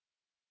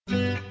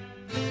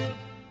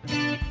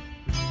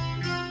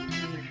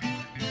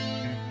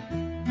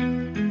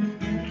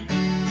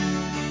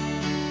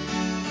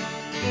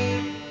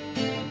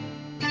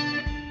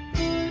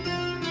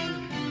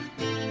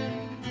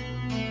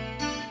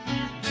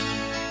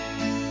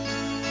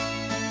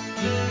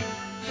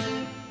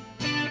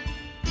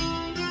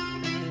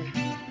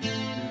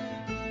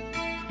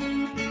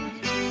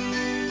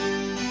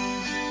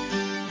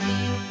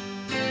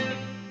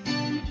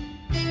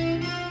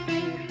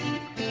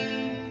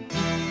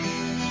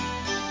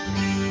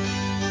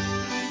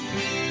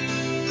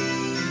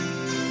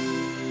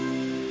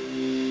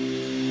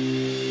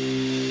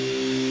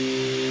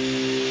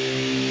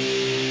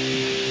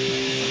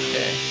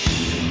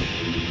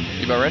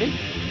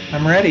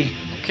I'm ready.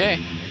 Okay,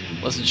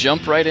 let's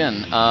jump right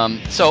in.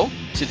 So,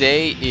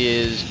 today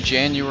is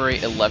January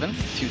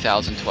 11th,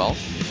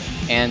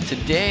 2012, and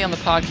today on the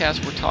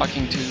podcast we're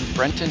talking to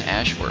Brenton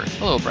Ashworth.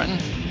 Hello, Brenton.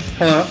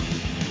 Hello.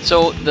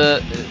 So,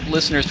 the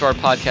listeners to our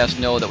podcast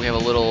know that we have a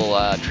little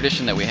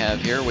tradition that we have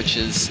here, which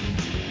is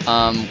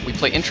we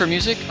play intro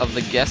music of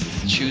the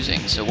guest's choosing.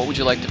 So, what would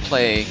you like to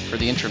play for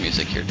the intro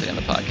music here today on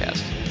the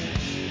podcast?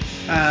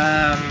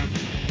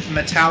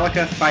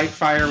 Metallica, Fight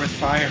Fire with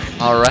Fire.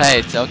 All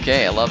right.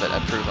 Okay. I love it. I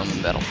prove I'm a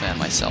metal fan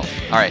myself.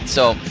 All right.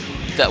 So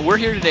we're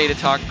here today to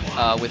talk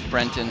with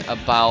Brenton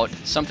about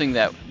something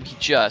that we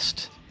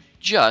just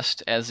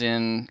as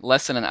in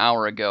less than an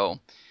hour ago,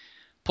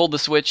 pulled the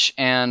switch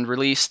and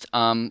released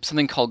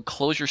something called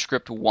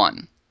ClojureScript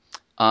 1.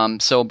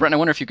 So Brenton, I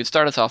wonder if you could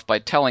start us off by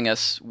telling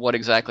us what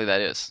exactly that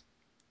is.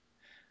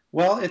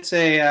 Well, it's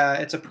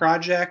a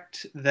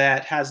project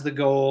that has the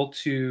goal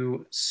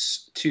to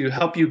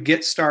help you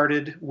get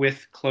started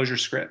with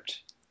ClojureScript.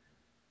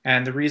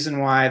 And the reason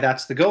why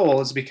that's the goal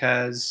is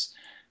because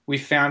we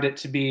found it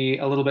to be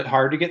a little bit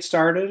hard to get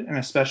started, and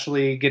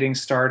especially getting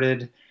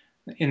started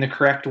in the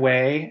correct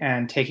way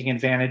and taking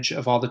advantage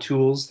of all the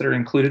tools that are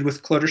included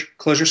with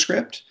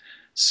ClojureScript.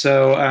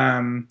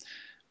 So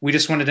we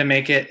just wanted to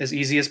make it as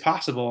easy as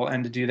possible,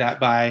 and to do that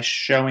by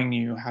showing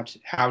you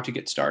how to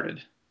get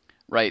started.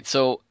 Right.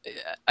 So,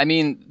 I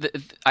mean,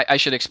 I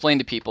should explain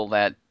to people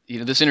that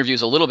this interview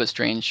is a little bit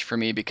strange for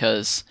me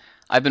because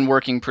I've been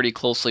working pretty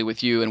closely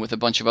with you and with a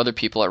bunch of other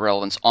people at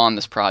Relevance on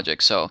this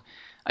project. So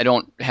I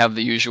don't have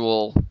the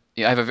usual.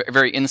 I have a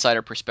very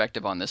insider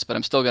perspective on this, but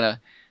I'm still gonna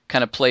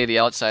kind of play the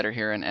outsider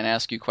here and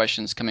ask you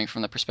questions coming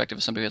from the perspective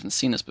of somebody who hasn't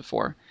seen this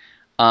before.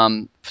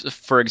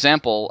 For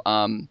example,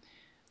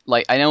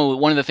 like I know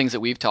one of the things that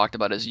we've talked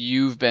about is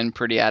you've been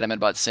pretty adamant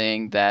about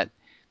saying that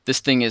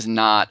this thing is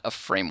not a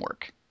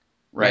framework.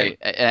 Right.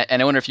 Right.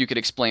 And I wonder if you could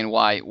explain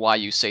why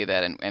you say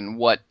that and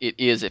what it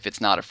is if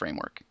it's not a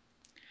framework.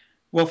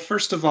 Well,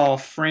 first of all,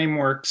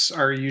 frameworks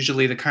are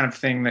usually the kind of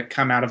thing that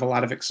come out of a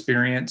lot of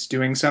experience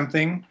doing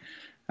something,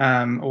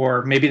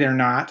 or maybe they're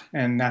not,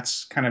 and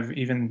that's kind of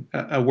even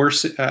a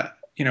worse.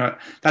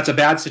 That's a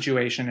bad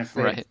situation if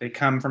Right. they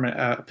come from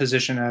a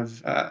position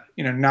of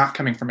not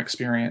coming from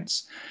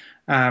experience.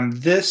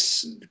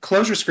 This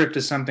ClojureScript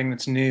is something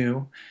that's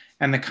new,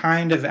 and the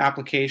kind of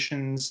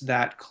applications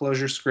that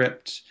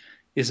ClojureScript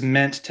is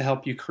meant to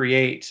help you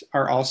create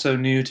are also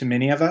new to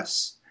many of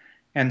us.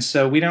 And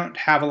so we don't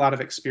have a lot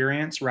of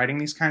experience writing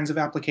these kinds of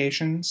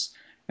applications.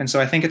 And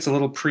so I think it's a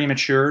little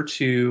premature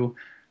to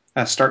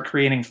start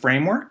creating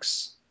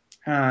frameworks.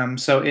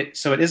 So it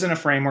isn't a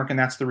framework, and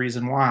that's the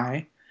reason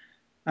why.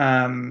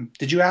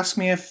 Did you ask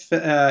me if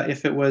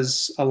it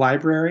was a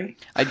library?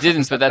 I didn't,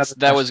 Was but that another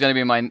that was question?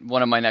 going to be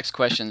one of my next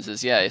questions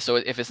is yeah, so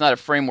if it's not a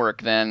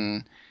framework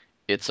then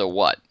it's a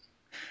what?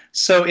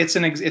 So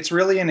it's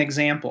really an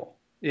example.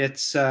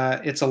 It's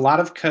a lot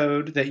of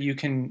code that you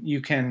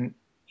can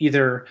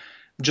either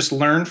just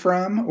learn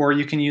from, or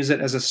you can use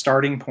it as a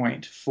starting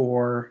point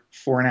for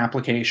an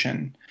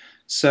application.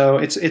 So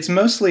it's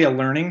mostly a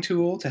learning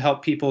tool to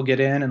help people get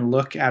in and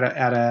look at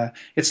a.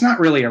 It's not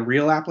really a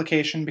real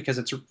application because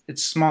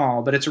it's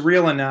small, but it's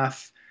real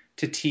enough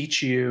to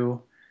teach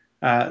you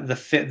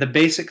the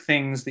basic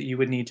things that you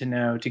would need to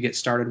know to get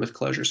started with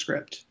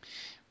ClojureScript.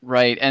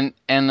 Right. And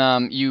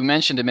you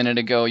mentioned a minute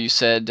ago you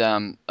said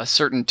a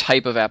certain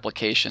type of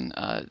application.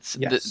 The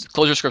Yes.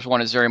 ClojureScript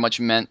 1 is very much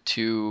meant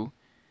to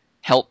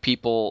help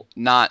people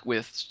not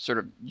with sort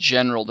of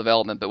general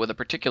development, but with a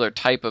particular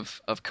type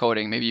of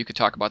coding. Maybe you could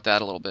talk about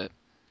that a little bit.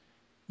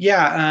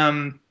 Yeah.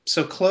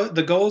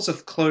 The goals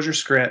of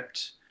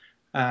ClojureScript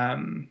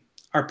um,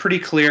 are pretty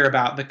clear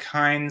about the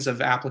kinds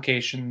of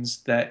applications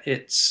that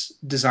it's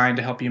designed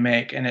to help you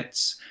make, and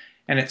it's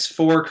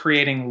for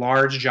creating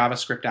large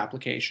JavaScript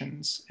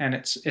applications, and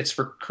it's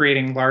for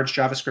creating large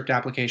JavaScript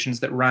applications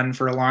that run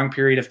for a long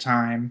period of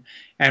time.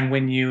 And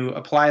when you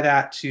apply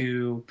that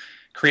to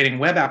creating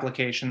web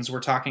applications,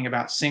 we're talking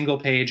about single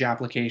page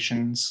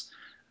applications.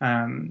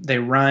 They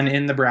run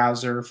in the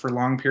browser for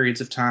long periods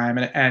of time,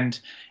 and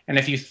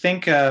if you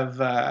think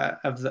of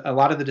a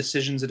lot of the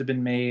decisions that have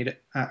been made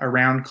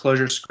around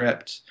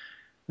ClojureScript,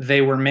 they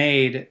were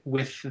made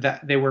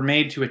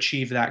to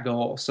achieve that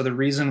goal. So the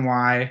reason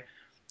why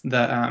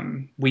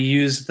we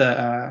use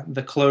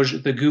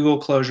the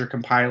Google Clojure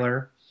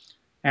compiler,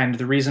 and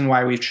the reason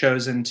why we've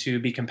chosen to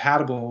be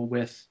compatible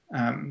with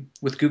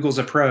Google's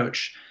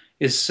approach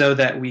is so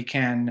that we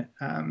can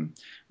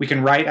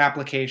write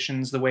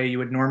applications the way you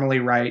would normally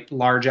write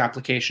large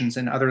applications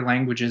in other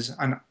languages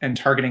and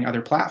targeting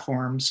other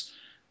platforms,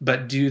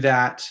 but do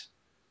that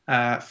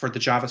for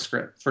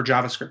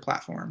JavaScript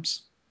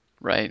platforms.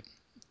 Right.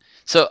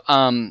 So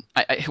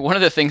one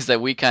of the things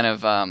that we kind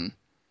of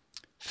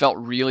felt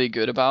really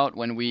good about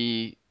when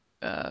we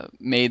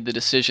made the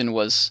decision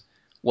was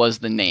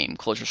the name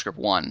ClojureScript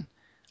One.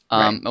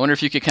 Right. I wonder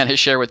if you could kind of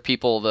share with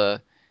people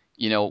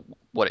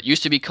what it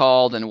used to be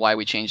called and why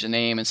we changed the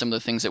name and some of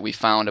the things that we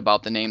found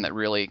about the name that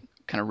really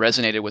kind of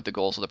resonated with the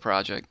goals of the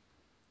project.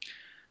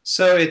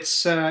 So it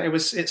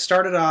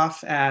started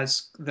off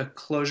as the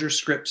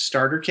ClojureScript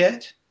Starter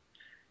Kit,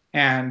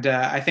 and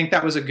I think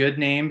that was a good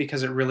name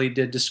because it really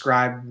did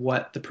describe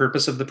what the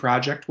purpose of the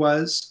project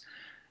was.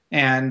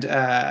 And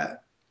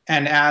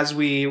and as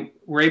we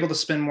were able to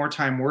spend more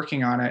time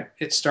working on it,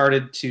 it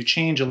started to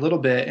change a little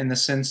bit in the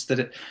sense that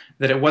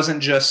it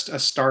wasn't just a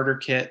starter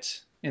kit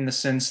in the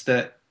sense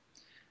that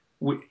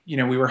we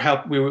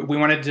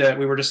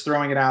were just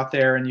throwing it out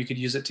there and you could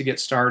use it to get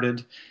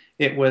started.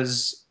 It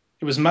was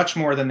much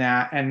more than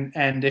that.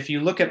 And if you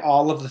look at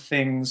all of the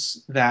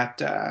things that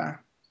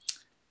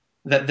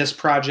this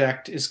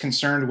project is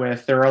concerned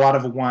with, there are a lot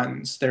of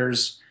ones.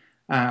 There's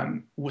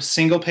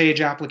single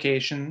page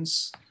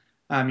applications.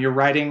 You're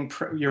writing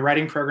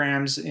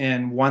programs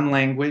in one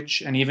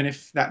language, and even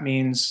if that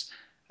means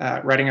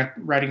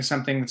writing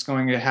something that's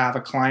going to have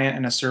a client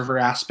and a server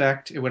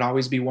aspect, it would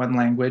always be one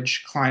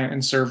language, client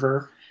and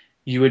server.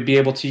 You would be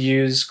able to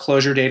use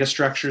Clojure data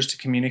structures to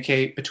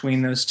communicate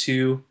between those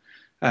two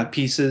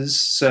pieces.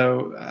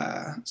 So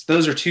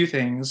those are two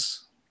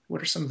things.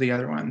 What are some of the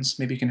other ones?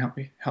 Maybe you can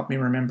help me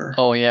remember.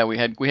 Oh yeah, we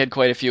had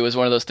quite a few. It was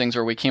one of those things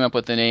where we came up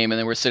with the name and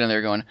then we're sitting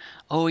there going,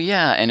 "Oh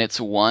yeah," and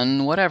it's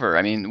one whatever.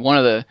 I mean, one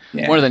of the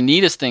Yeah.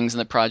 neatest things in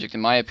the project,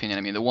 in my opinion,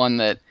 I mean, the one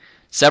that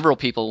several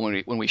people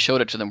when we showed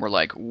it to them were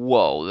like,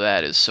 "Whoa,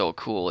 that is so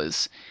cool,"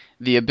 is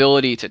the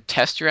ability to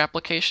test your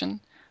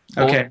application,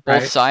 both Okay.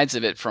 both Right. sides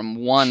of it from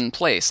one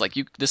place. Like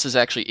this is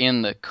actually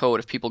in the code.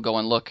 If people go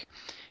and look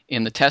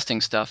in the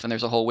testing stuff, and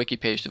there's a whole wiki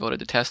page devoted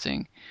to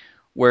testing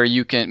where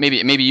you can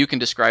maybe you can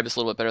describe this a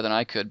little bit better than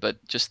I could, but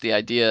just the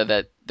idea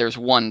that there's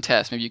one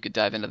test, maybe you could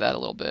dive into that a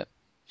little bit.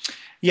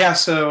 Yeah.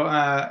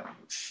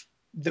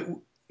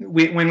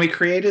 When we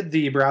created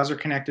the browser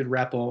connected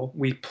REPL,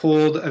 we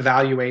pulled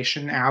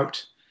evaluation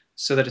out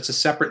so that it's a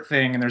separate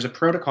thing and there's a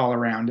protocol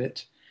around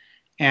it.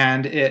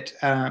 And it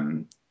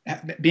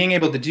being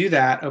able to do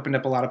that opened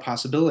up a lot of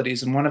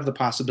possibilities. And one of the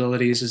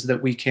possibilities is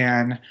that we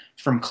can,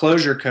 from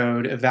Clojure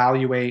code,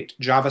 evaluate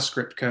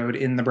JavaScript code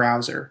in the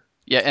browser.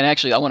 Yeah, and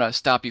actually, I want to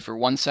stop you for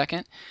 1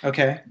 second,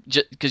 Okay.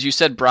 because you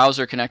said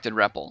browser connected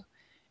REPL,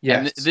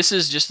 and Yes. this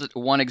is just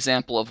one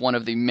example of one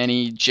of the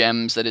many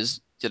gems that is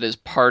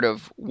part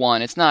of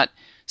one. It's not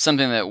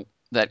something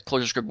that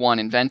ClojureScript one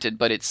invented,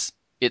 but it's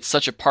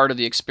such a part of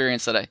the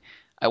experience that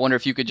I wonder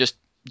if you could just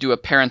do a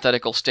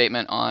parenthetical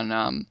statement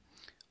on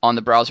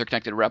the browser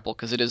connected REPL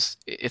because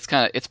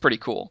it's pretty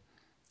cool.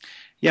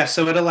 Yeah.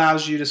 So it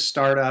allows you to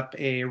start up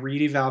a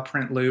read eval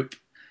print loop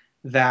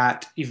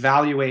that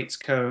evaluates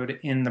code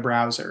in the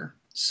browser.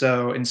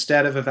 So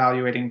instead of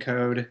evaluating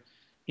code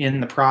in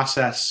the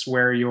process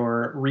where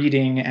you're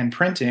reading and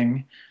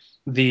printing,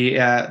 the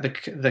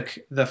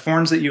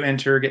forms that you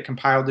enter get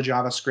compiled to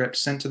JavaScript,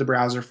 sent to the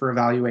browser for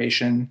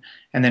evaluation,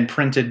 and then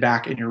printed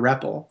back in your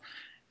REPL.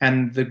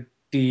 And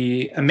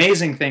the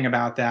amazing thing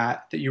about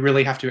that you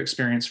really have to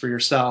experience for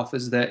yourself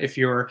is that if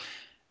you're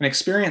an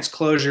experienced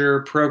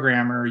Clojure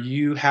programmer,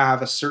 you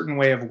have a certain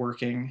way of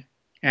working,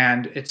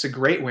 and it's a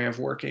great way of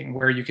working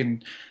where you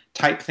can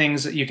type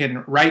things that you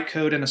can write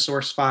code in a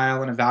source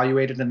file and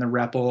evaluate it in the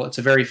REPL. It's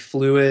a very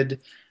fluid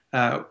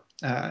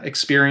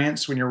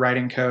experience when you're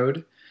writing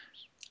code,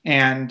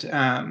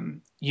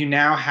 and you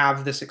now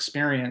have this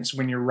experience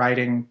when you're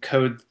writing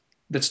code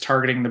that's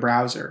targeting the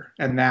browser,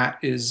 and that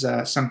is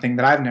something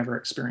that I've never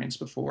experienced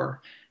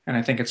before. And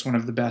I think it's one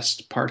of the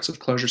best parts of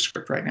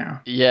ClojureScript right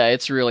now. Yeah,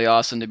 it's really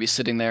awesome to be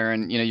sitting there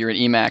and you're in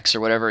Emacs or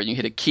whatever and you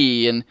hit a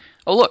key and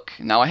oh look,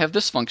 now I have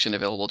this function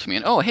available to me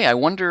and oh hey, I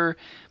wonder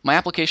my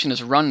application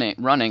is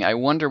running. I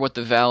wonder what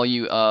the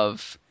value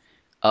of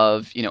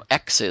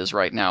X is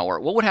right now, or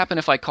what would happen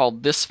if I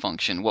called this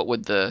function? What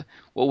would the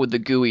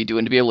GUI do?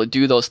 And to be able to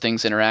do those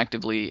things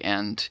interactively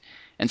and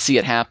see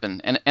it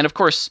happen. And of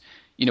course,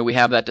 we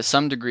have that to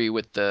some degree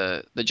with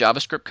the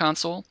JavaScript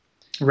console.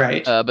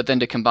 Right. But then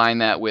to combine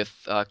that with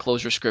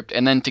ClojureScript,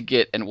 and then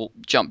and we'll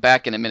jump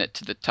back in a minute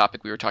to the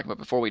topic we were talking about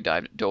before we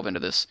dove into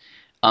this,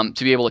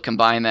 to be able to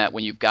combine that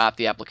when you've got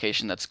the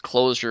application that's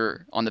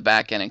Clojure on the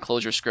back end and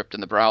ClojureScript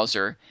in the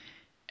browser,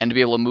 and to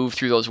be able to move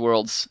through those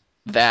worlds,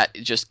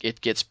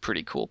 it gets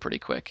pretty cool pretty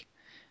quick.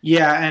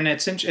 Yeah, and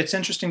it's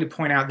interesting to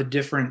point out the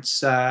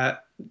difference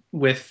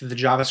with the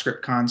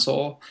JavaScript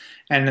console.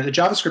 And the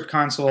JavaScript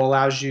console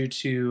allows you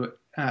to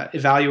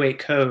evaluate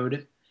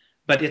code,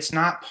 but it's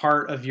not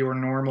part of your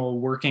normal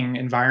working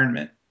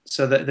environment.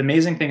 So the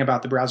amazing thing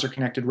about the browser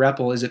connected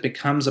REPL is it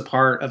becomes a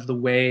part of the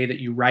way that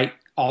you write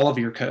all of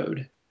your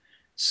code.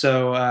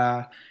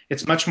 So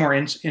it's much more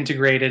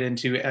integrated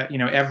into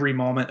every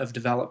moment of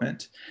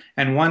development.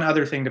 And one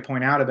other thing to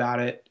point out about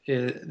it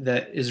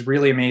that is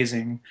really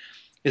amazing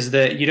is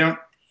that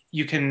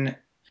you can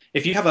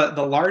if you have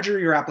the larger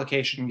your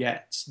application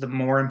gets, the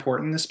more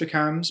important this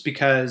becomes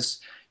because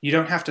you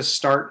don't have to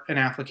start an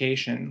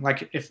application.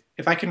 Like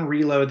if I can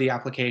reload the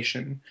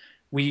application,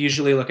 we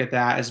usually look at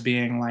that as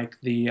being like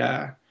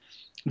the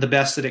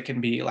best that it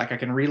can be. Like I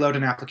can reload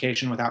an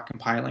application without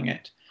compiling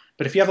it.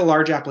 But if you have a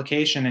large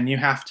application and you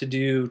have to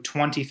do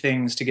 20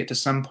 things to get to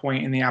some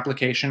point in the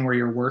application where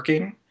you're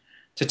working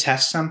to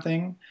test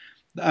something,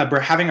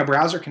 having a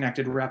browser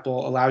connected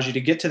REPL allows you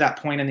to get to that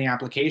point in the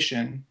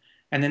application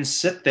and then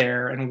sit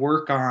there and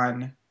work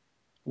on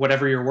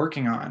whatever you're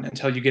working on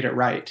until you get it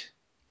right.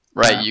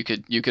 Right, you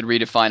could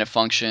redefine a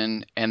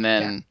function and Yeah.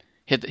 then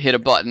hit a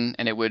button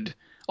and it would,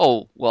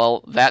 oh,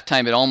 well, that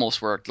time it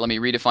almost worked. Let me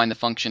redefine the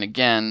function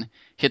again,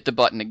 hit the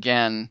button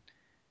again,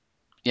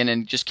 and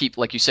then just keep,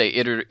 like you say,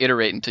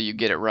 iterate until you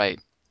get it right.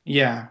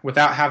 Yeah,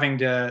 without having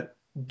to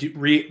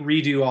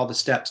redo all the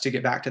steps to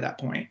get back to that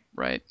point.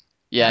 Right.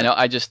 Yeah, Yeah. no,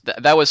 I just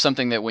that was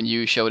something that when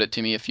you showed it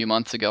to me a few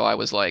months ago, I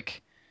was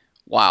like,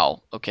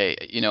 wow, okay,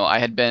 I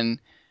had been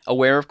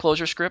aware of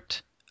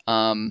ClojureScript,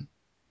 um,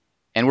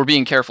 and we're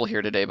being careful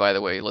here today, by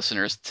the way,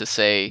 listeners, to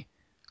say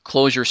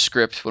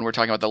ClojureScript when we're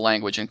talking about the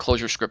language and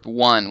ClojureScript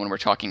 1 when we're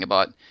talking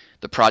about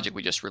the project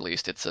we just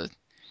released. It's a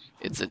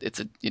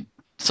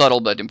subtle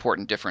but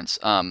important difference.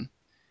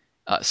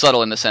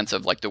 Subtle in the sense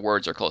of like the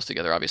words are close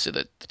together. Obviously,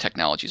 the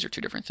technologies are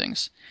two different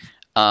things.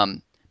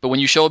 But when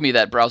you showed me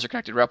that browser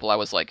connected REPL, I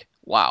was like,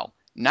 wow,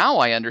 now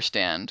I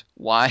understand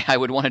why I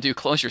would want to do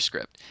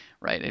ClojureScript,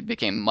 right? It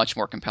became much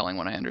more compelling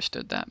when I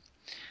understood that.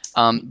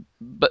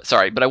 But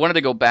I wanted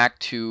to go back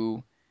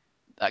to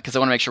because I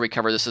want to make sure we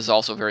cover this. Is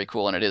also very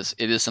cool, and it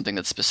is something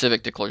that's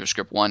specific to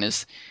ClojureScript One.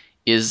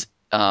 Is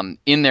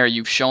in there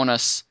you've shown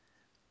us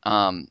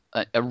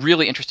a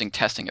really interesting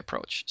testing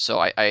approach. So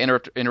I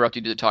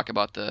interrupted you to talk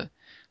about the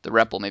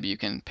REPL. Maybe you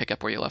can pick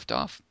up where you left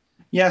off.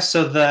 Yeah,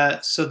 so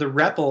the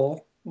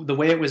REPL, the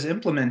way it was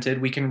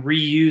implemented, we can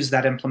reuse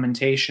that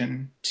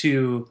implementation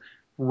to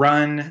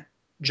run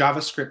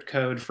JavaScript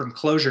code from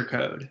Clojure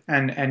code.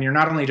 And you're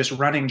not only just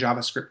running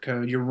JavaScript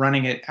code, you're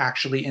running it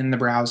actually in the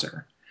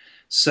browser.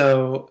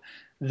 So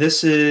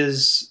this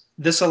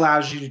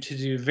allows you to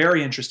do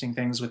very interesting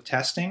things with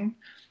testing,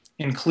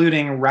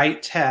 including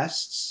write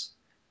tests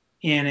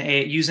in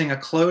a using a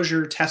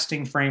Clojure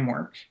testing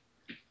framework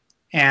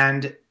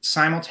and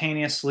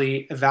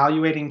simultaneously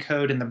evaluating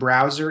code in the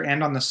browser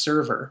and on the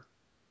server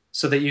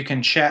so that you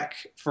can check,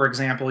 for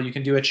example, you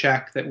can do a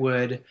check that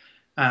would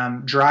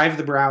drive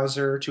the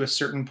browser to a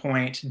certain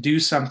point, do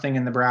something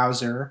in the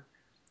browser,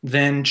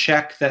 then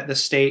check that the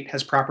state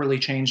has properly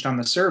changed on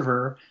the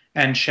server,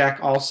 and check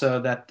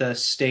also that the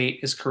state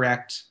is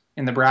correct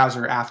in the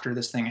browser after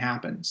this thing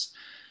happens.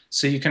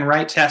 So you can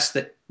write tests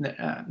that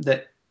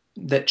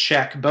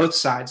check both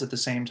sides at the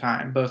same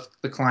time, both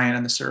the client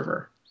and the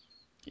server.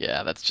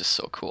 Yeah, that's just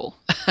so cool.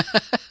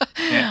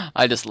 Yeah.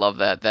 I just love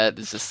that. That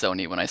is just so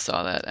neat when I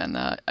saw that. And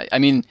I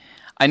mean,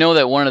 I know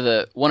that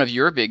one of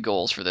your big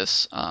goals for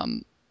this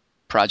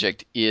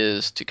project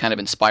is to kind of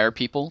inspire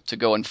people to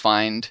go and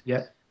find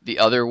Yeah. the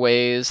other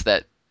ways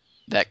that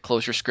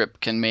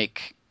ClojureScript can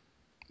make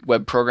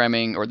web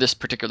programming or this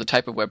particular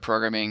type of web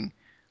programming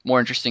more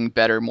interesting,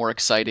 better, more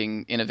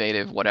exciting,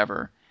 innovative,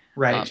 whatever.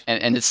 Right.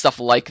 And it's stuff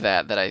like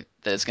that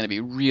is going to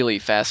be really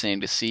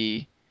fascinating to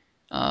see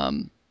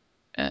um,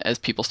 as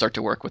people start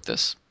to work with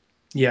this.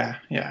 Yeah.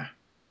 Yeah.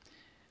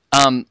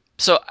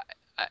 So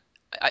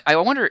I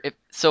wonder if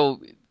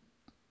so.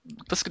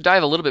 Let's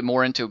dive a little bit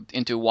more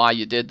into why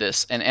you did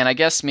this, and I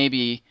guess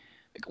maybe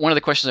one of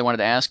the questions I wanted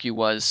to ask you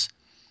was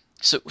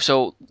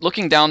so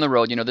looking down the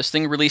road, this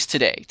thing released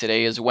today.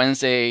 Today is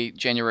Wednesday,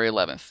 January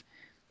 11th.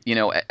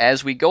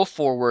 As we go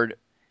forward,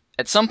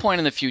 at some point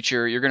in the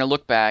future, you're going to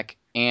look back,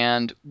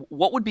 and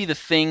what would be the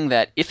thing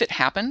that if it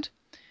happened,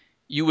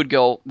 you would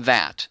go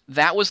that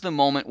was the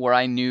moment where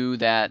I knew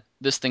that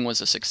this thing was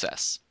a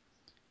success.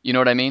 You know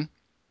what I mean?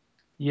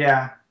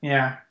 Yeah.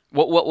 Yeah.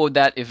 What would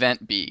that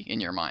event be in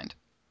your mind?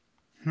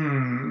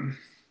 Hmm.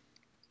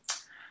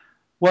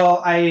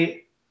 Well,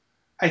 I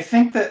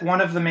think that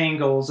one of the main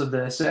goals of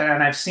this,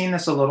 and I've seen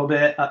this a little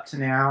bit up to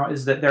now,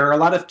 is that there are a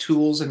lot of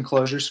tools in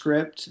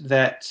ClojureScript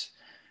that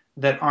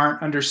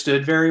aren't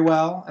understood very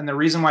well, and the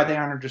reason why they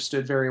aren't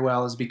understood very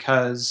well is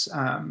because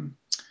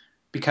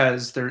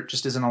there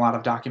just isn't a lot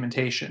of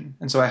documentation.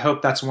 And so I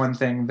hope that's one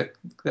thing that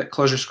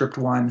ClojureScript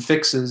 1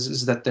 fixes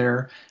is that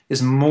there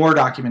is more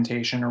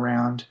documentation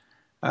around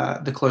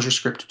the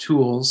ClojureScript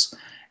tools.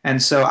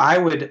 And so I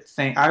would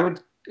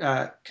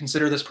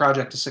consider this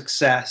project a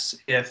success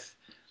if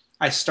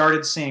I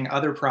started seeing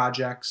other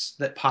projects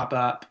that pop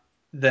up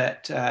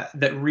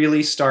that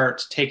really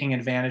start taking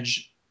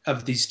advantage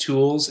of these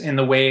tools in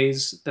the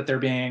ways that they're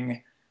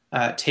being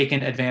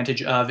taken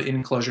advantage of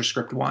in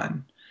ClojureScript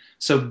 1.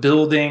 So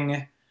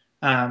building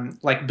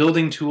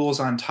tools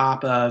on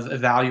top of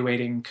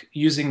evaluating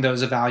using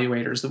those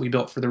evaluators that we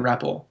built for the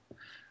REPL.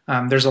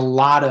 There's a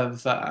lot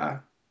of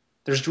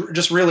there's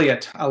just really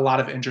a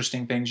lot of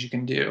interesting things you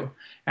can do,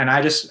 and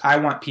I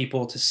want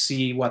people to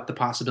see what the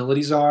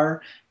possibilities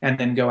are and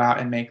then go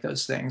out and make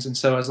those things. And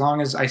so as long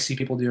as I see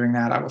people doing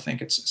that, I will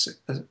think it's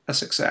a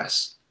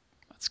success.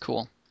 That's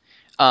cool.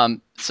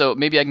 So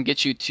maybe I can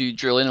get you to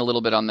drill in a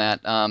little bit on that.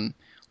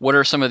 What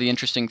are some of the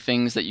interesting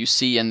things that you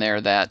see in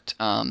there that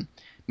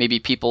maybe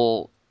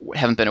people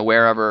haven't been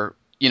aware of, or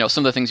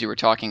some of the things you were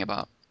talking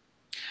about?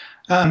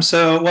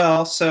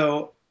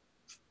 So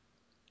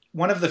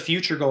one of the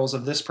future goals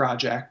of this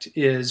project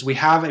is we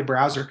have a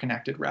browser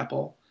connected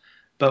REPL,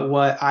 But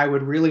what I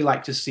would really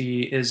like to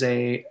see is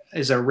a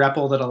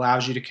REPL that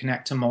allows you to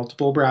connect to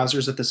multiple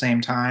browsers at the same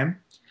time.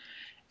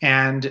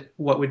 And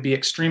what would be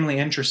extremely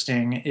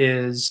interesting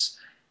is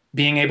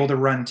being able to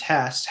run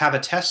tests, have a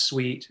test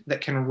suite that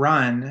can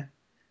run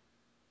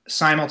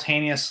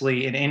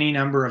simultaneously in any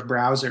number of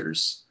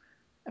browsers.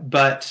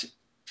 But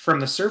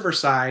from the server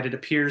side, it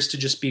appears to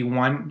just be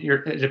one.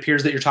 It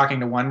appears that you're talking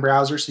to one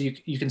browser, so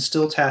you can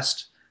still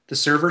test the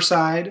server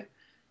side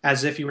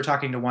as if you were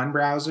talking to one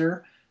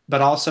browser, but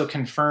also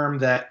confirm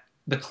that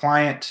the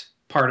client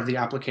part of the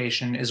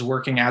application is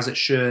working as it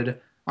should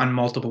on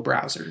multiple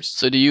browsers.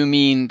 So do you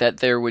mean that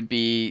there would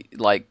be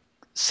like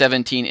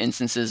 17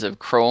 instances of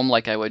Chrome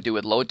like I would do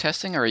with load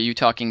testing, or are you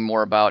talking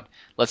more about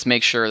let's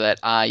make sure that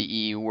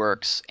IE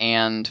works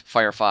and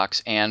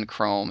Firefox and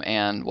Chrome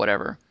and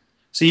whatever?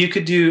 So you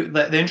could do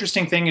the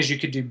interesting thing is you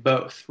could do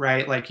both,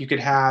 right? Like you could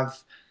have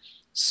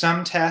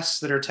some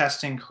tests that are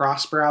testing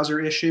cross-browser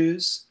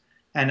issues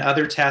and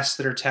other tests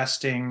that are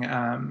testing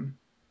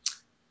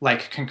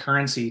like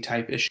concurrency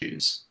type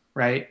issues,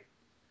 right?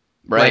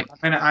 Like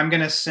Right. I'm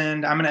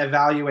gonna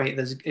evaluate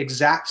the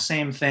exact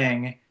same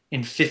thing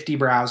in 50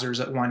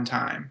 browsers at one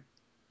time.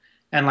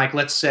 And like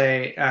let's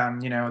say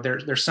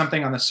there's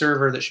something on the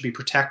server that should be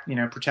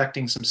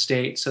protecting some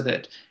state so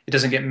that it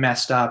doesn't get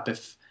messed up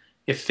if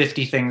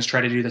 50 things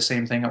try to do the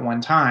same thing at one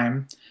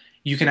time.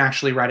 You can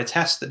actually write a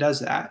test that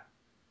does that.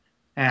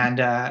 And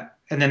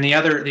then the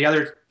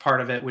other part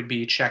of it would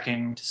be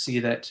checking to see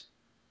that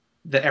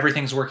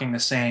everything's working the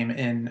same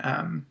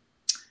in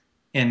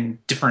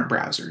different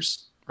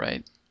browsers.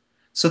 Right.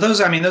 So those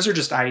are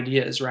just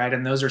ideas, right?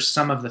 And those are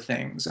some of the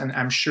things. And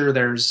I'm sure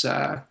there's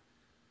a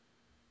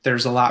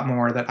lot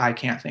more that I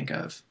can't think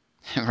of.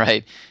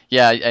 Right.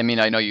 Yeah, I mean,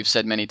 I know you've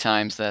said many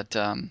times that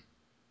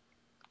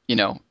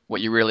what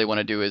you really want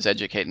to do is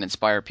educate and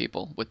inspire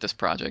people with this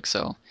project.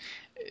 So,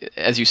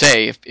 as you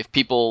say, if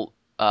people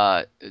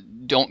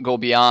don't go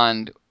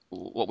beyond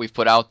what we've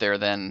put out there,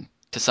 then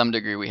to some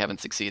degree we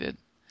haven't succeeded.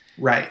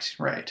 Right,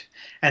 right.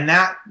 And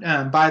that,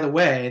 by the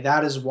way,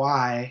 that is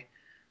why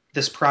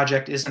this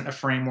project isn't a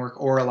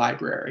framework or a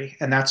library,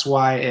 and that's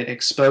why it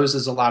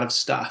exposes a lot of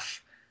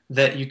stuff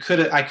that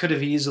I could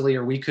have easily,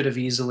 or we could have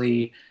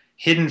easily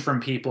hidden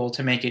from people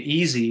to make it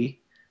easy.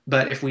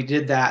 But if we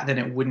did that, then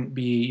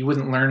you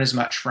wouldn't learn as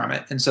much from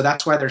it. And so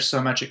that's why there's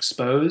so much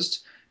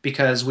exposed,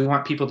 because we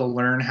want people to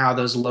learn how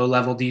those low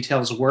level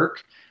details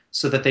work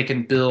so that they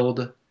can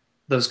build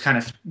those kind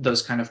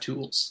of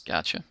tools.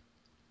 Gotcha.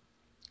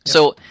 Yep.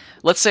 So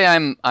let's say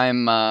I'm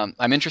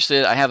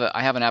interested. I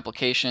have an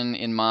application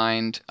in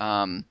mind,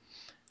 and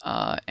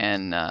I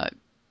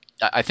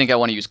think I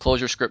want to use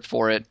ClojureScript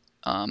for it.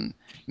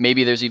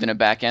 Maybe there's even a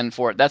back end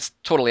for it. That's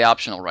totally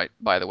optional, right?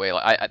 By the way,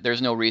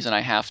 there's no reason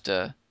I have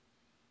to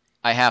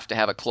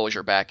have a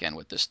Clojure back end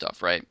with this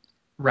stuff, right?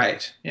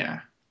 Right. Yeah.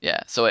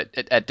 Yeah. So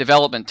at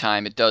development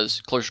time, it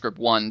does ClojureScript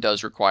 1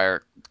 does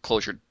require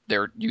Clojure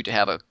there you to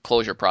have a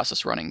Clojure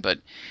process running, but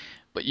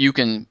you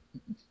can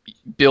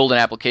build an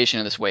application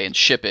in this way and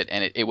ship it,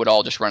 and it would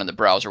all just run in the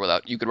browser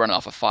without. You could run it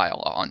off a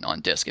file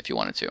on disk if you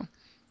wanted to.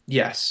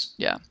 Yes.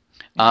 Yeah.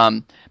 Yeah.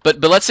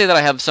 But let's say that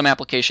I have some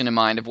application in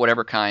mind of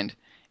whatever kind,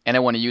 and I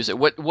want to use it.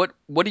 What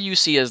do you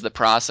see as the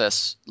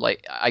process?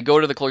 Like I go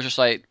to the Clojure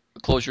site,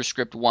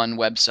 ClojureScript One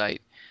website,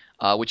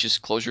 which is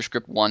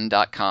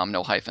clojurescript1.com,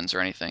 no hyphens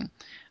or anything.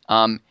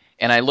 And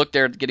I look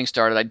there at getting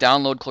started. I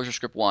download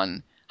ClojureScript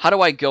One. How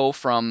do I go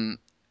from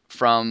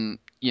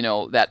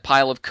that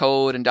pile of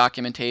code and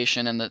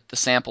documentation and the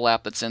sample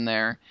app that's in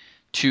there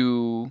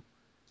to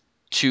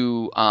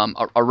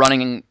a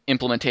running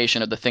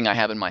implementation of the thing I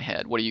have in my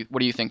head? What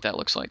do you think that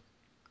looks like?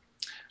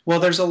 Well,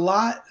 there's a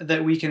lot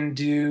that we can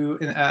do,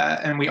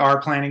 and we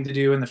are planning to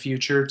do in the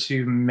future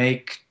to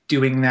make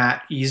doing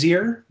that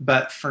easier.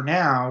 But for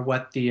now,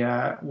 what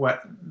the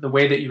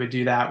way that you would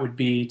do that would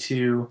be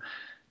to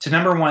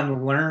number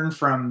one learn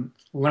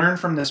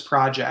from this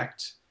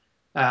project.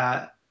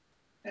 Uh,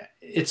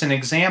 it's an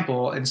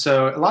example, and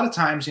so a lot of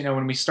times,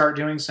 when we start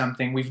doing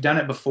something, we've done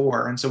it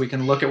before, and so we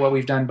can look at what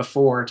we've done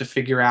before to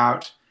figure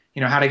out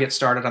how to get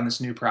started on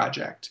this new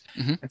project.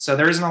 Hmm. And so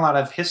there isn't a lot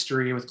of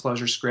history with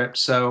ClojureScript,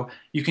 so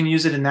you can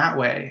use it in that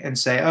way and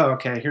say, oh,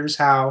 okay, here's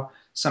how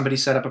somebody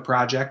set up a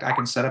project. I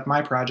can set up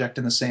my project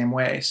in the same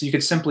way. So you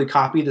could simply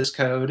copy this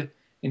code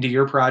into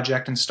your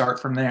project and start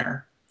from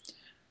there.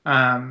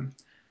 Um,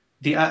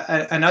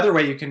 another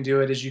way you can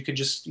do it is you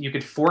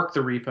could fork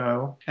the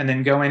repo and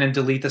then go in and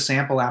delete the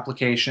sample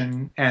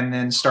application and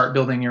then start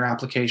building your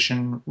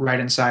application right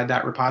inside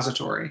that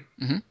repository.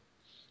 Hmm.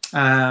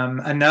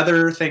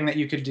 Another thing that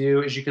you could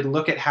do is you could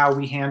look at how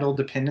we handle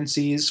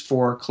dependencies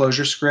for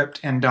ClojureScript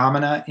and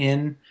Domina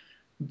in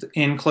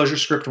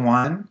ClojureScript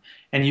One,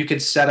 and you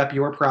could set up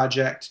your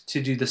project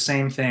to do the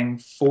same thing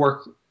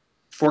for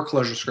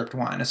ClojureScript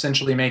One,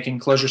 essentially making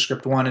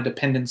ClojureScript One a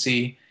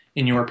dependency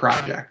in your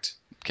project.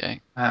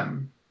 Okay.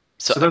 Um,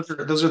 So so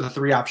those are the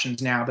three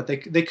options now, but they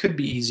could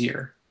be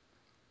easier.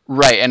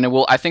 right, and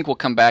I think we'll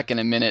come back in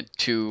a minute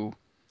to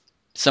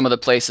some of the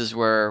places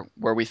where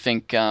we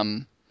think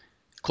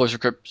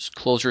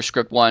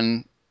ClojureScript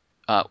One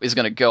is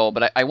going to go.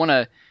 But I want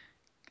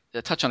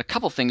to touch on a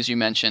couple things you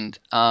mentioned.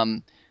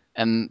 And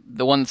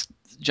the one that's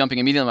jumping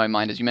immediately in my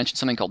mind is you mentioned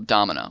something called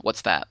Domina.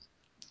 What's that?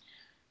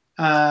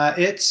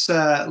 It's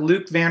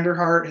Luke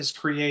Vanderhart has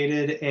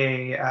created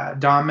a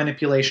DOM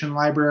manipulation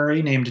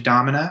library named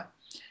Domina,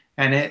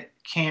 and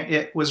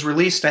it was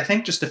released I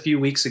think just a few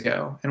weeks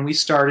ago, and we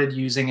started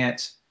using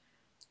it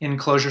in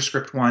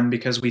ClojureScript 1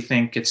 because we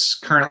think it's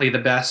currently the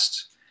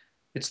best.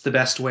 It's the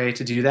best way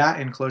to do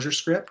that in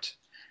ClojureScript,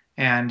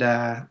 and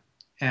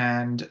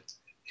and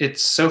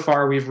it's so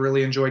far we've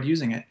really enjoyed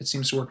using it. It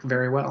seems to work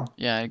very well.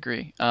 Yeah, I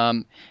agree.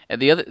 And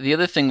the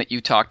other thing that you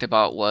talked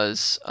about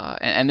was,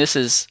 and this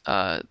is,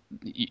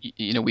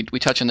 you know, we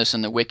touch on this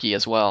in the wiki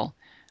as well.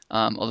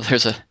 Although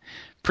there's a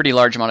pretty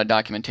large amount of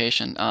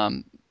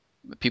documentation,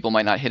 people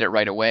might not hit it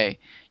right away.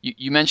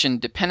 You mentioned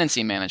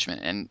dependency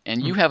management,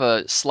 and you Mm. have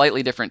a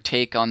slightly different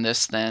take on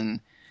this than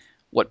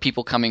what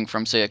people coming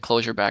from, say, a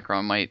Clojure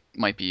background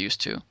might be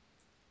used to.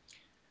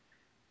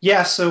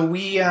 Yeah, so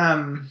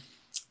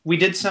we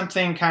did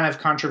something kind of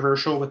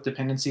controversial with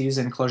dependencies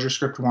in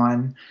ClojureScript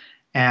 1,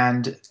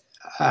 and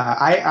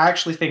I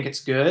actually think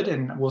it's good,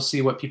 and we'll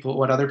see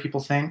what other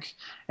people think.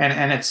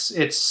 And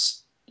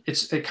it's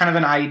a kind of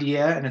an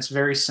idea, and it's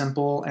very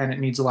simple, and it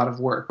needs a lot of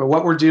work. But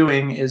what we're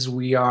doing is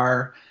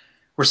we're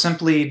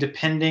simply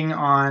depending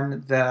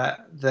on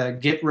the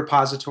Git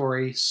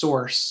repository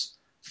source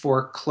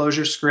for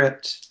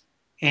ClojureScript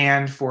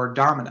and for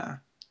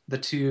Domina, the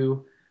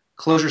two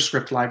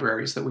ClojureScript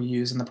libraries that we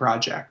use in the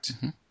project.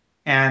 Hmm.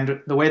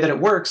 And the way that it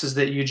works is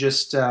that you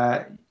just,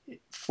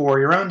 for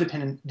your own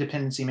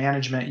dependency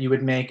management, you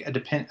would make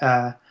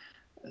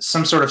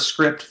some sort of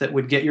script that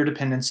would get your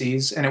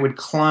dependencies, and it would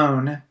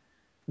clone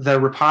the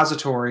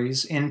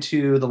repositories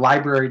into the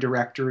library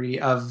directory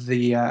of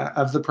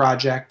the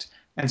project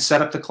and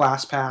set up the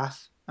class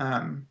path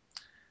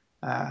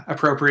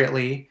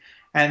appropriately.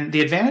 And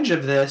the advantage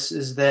of this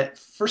is that,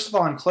 first of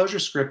all, in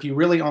ClojureScript, you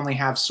really only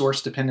have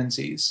source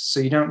dependencies, so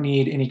you don't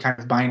need any kind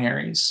of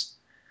binaries,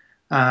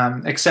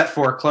 except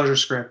for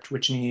ClojureScript,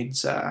 which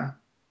needs a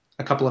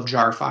couple of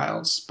jar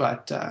files,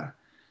 but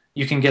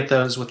you can get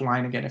those with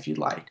Line-Again if you'd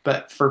like.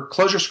 But for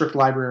ClojureScript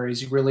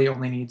libraries, you really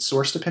only need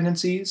source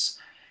dependencies.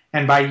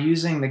 And by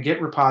using the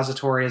Git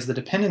repository as the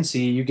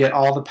dependency, you get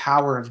all the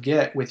power of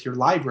Git with your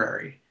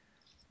library.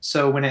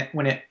 So when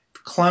it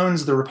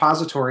clones the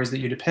repositories that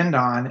you depend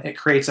on, it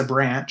creates a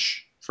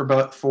branch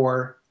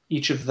for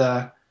each of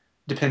the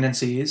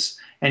dependencies,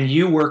 and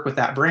you work with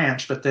that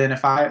branch. But then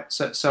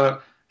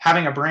so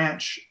having a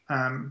branch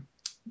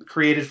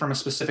created from a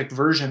specific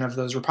version of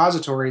those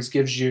repositories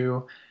gives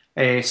you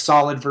a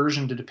solid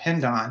version to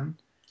depend on.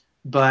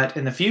 But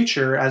in the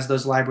future, as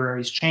those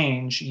libraries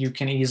change, you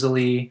can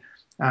easily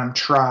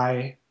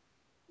try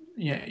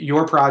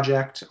your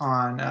project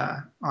on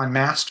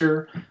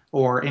master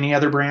or any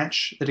other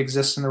branch that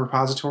exists in the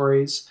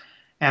repositories.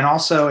 And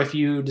also, if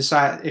you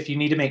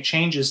need to make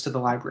changes to the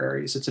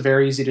libraries, it's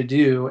very easy to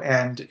do.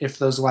 And if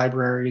those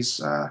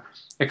libraries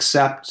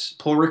accept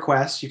pull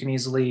requests, you can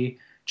easily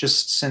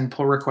just send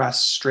pull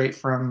requests straight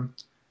from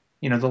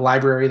the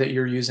library that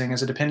you're using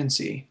as a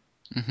dependency.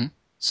 Hmm.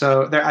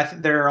 So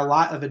there are a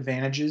lot of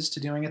advantages to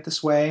doing it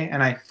this way,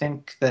 and I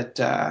think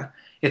that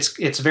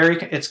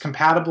it's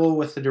compatible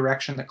with the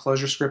direction that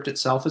ClojureScript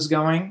itself is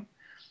going.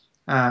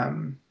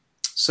 Um,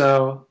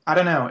 so I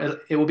don't know.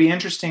 It will be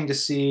interesting to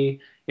see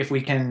if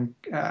we can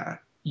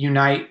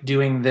unite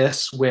doing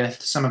this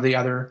with some of the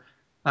other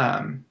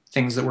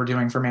things that we're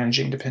doing for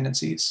managing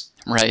dependencies.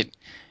 Right.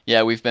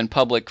 Yeah, we've been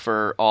public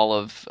for all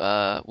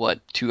of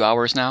what, 2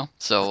 hours now.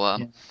 So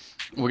Yeah.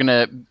 we're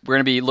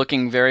gonna be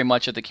looking very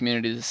much at the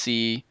community to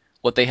see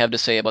what they have to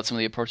say about some of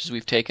the approaches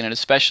we've taken, and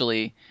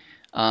especially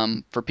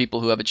for people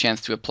who have a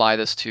chance to apply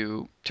this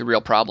to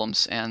real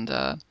problems and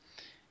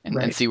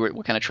Right. see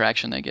what kind of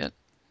traction they get.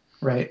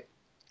 Right.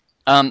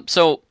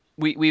 So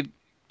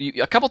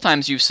a couple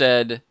times you've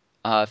said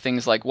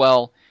things like,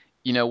 well,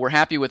 you know, we're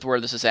happy with where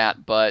this is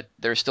at, but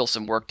there's still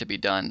some work to be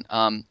done.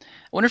 I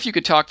wonder if you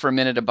could talk for a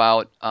minute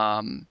about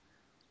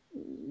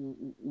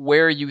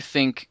where you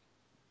think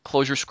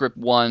ClojureScript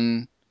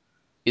 1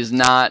 is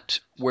not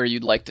where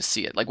you'd like to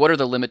see it. Like, what are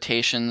the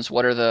limitations?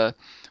 What are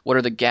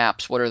the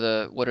gaps? What are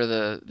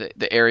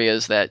the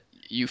areas that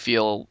you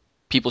feel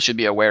people should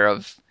be aware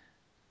of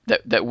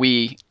that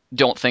we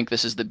don't think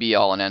this is the be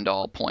all and end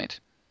all point?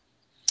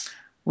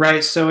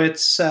 Right. So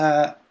it's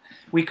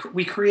we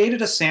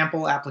created a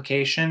sample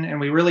application, and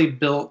we really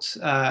built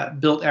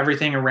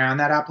everything around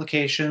that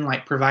application,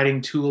 like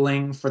providing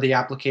tooling for the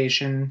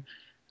application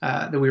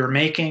that we were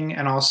making,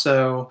 and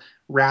also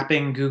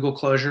wrapping Google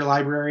Closure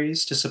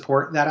libraries to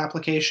support that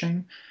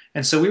application.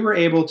 And so we were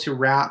able to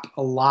wrap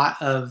a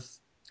lot of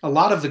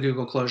the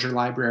Google Closure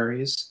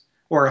libraries,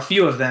 or a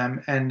few of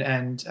them,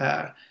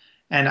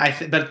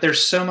 but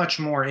there's so much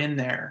more in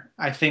there.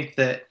 I think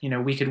that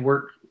we could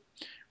work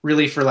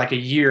really for like a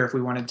year if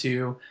we wanted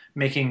to,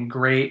 making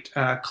great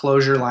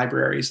closure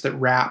libraries that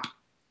wrap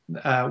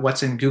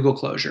what's in Google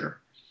Closure.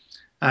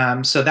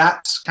 So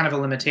that's kind of a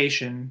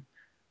limitation.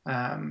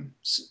 Um,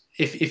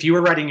 if you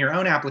were writing your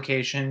own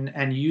application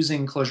and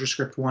using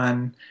ClojureScript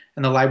 1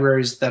 and the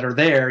libraries that are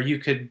there, you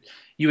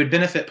would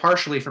benefit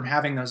partially from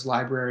having those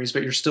libraries,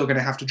 but you're still going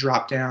to have to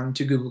drop down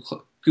to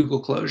Google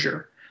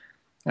Clojure.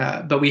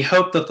 But we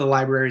hope that the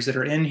libraries that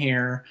are in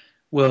here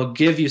will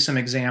give you some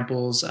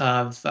examples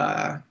of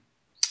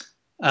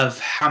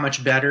how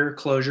much better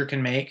Clojure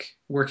can make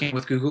working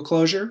with Google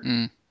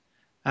Clojure.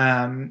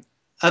 Mm.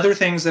 Other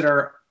things that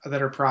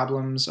are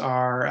problems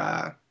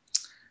are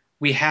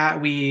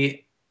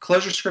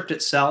ClojureScript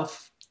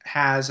itself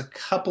has a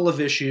couple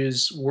of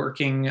issues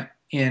working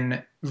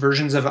in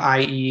versions of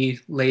IE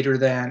later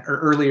than or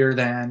earlier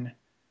than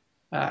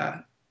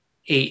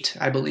 8,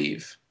 I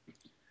believe.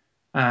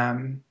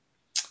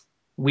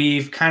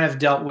 We've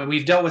dealt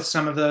with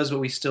some of those, but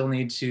we still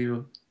need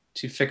to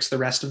fix the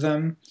rest of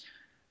them.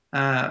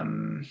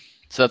 So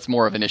that's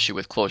more of an issue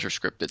with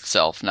ClojureScript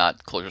itself,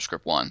 not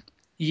ClojureScript 1.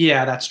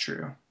 Yeah, that's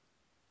true.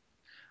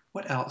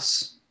 What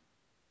else?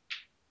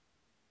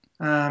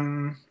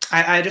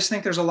 I just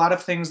think there's a lot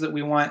of things that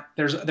we want.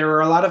 There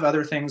are a lot of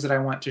other things that I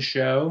want to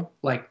show,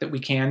 like that we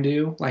can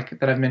do, like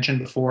that I've mentioned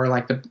before,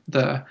 like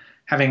the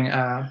having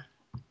a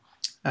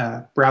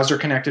browser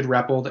connected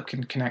REPL that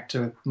can connect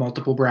to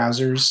multiple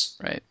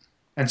browsers. Right.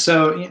 And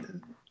so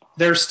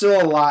there's still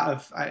a lot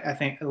of I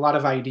think a lot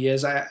of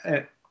ideas.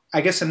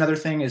 I guess another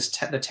thing is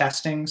the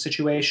testing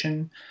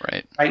situation.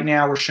 Right. Right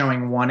now, we're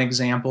showing one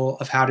example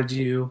of how to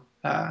do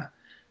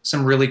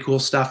some really cool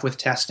stuff with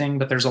testing,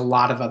 but there's a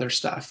lot of other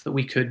stuff that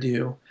we could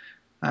do.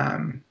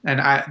 And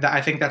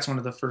I think that's one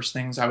of the first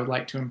things I would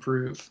like to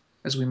improve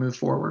as we move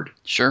forward.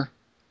 Sure.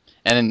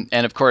 And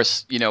of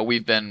course,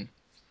 we've been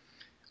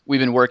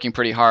working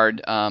pretty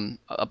hard.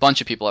 A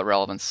bunch of people at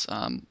Relevance,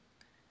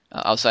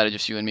 outside of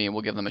just you and me, and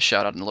we'll give them a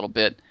shout out in a little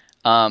bit,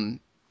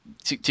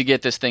 to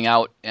get this thing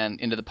out and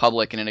into the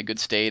public and in a good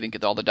state, and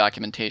get all the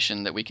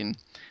documentation that we can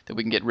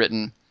get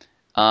written.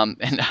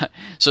 And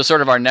so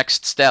sort of our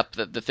next step,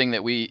 the thing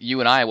that you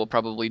and I will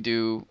probably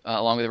do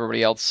along with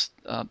everybody else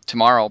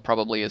tomorrow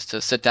probably, is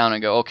to sit down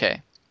and go,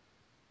 okay,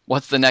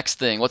 what's the next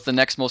thing? What's the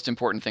next most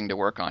important thing to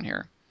work on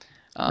here?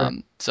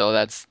 Right. So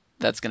that's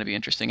going to be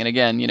interesting. And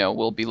again,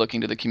 we'll be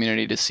looking to the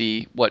community to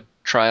see what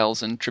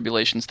trials and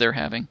tribulations they're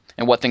having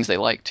and what things they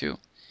like too.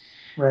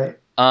 Right.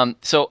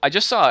 So I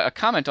just saw a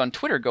comment on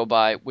Twitter go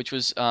by, which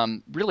was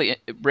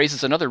it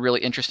raises another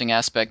really interesting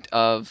aspect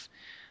of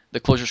the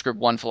ClojureScript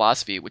 1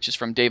 philosophy, which is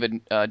from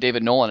David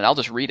Nolan, and I'll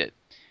just read it.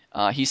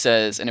 He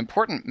says, an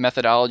important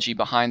methodology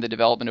behind the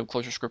development of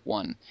ClojureScript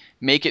 1,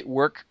 make it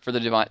work for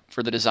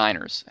the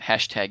designers,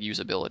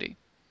 #usability.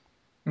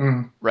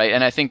 Mm. Right,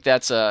 and I think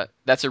that's a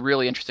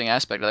really interesting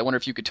aspect. I wonder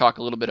if you could talk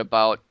a little bit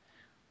about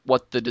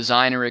what the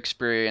designer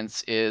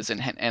experience is,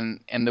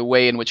 and the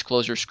way in which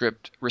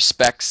ClojureScript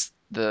respects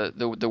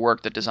the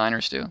work that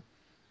designers do.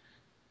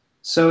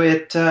 So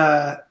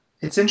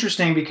it's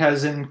interesting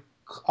because in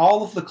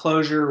all of the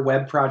Clojure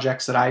web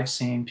projects that I've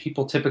seen,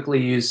 people typically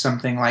use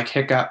something like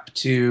Hiccup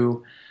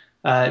to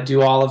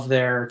do all of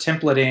their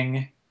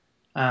templating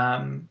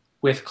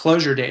with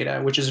Clojure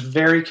data, which is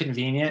very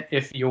convenient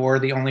if you're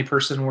the only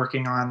person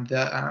working on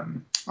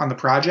the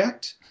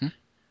project. Hmm.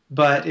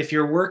 But if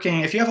you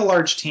have a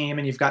large team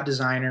and you've got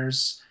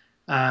designers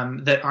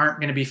that aren't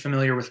going to be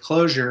familiar with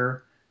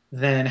Clojure,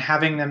 then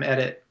having them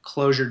edit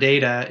Clojure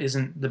data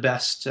isn't the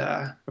best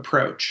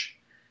approach.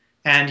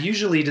 And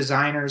usually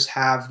designers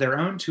have their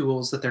own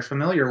tools that they're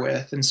familiar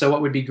with. And so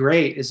what would be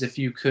great is if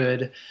you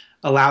could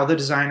allow the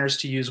designers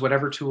to use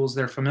whatever tools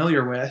they're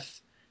familiar with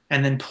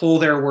and then pull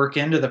their work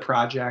into the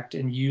project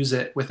and use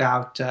it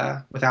without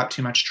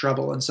too much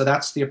trouble. And so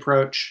that's the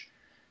approach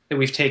that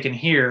we've taken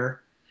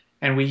here.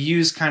 And we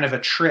use kind of a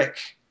trick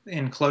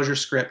in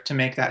ClojureScript to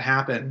make that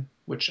happen,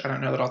 which I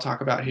don't know that I'll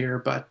talk about here,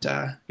 but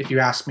if you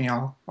ask me,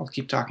 I'll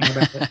keep talking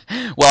about it.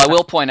 Well, I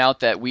will point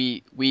out that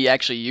we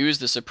actually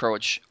used this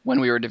approach when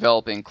we were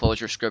developing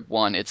ClojureScript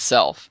 1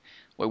 itself,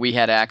 where we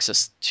had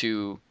access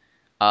to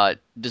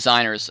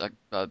designers,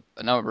 a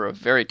number of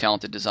very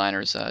talented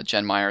designers,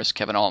 Jen Myers,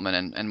 Kevin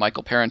Altman, and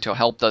Michael Parento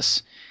helped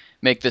us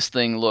make this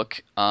thing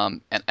look,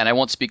 and I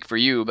won't speak for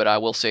you, but I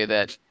will say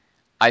that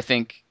I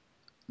think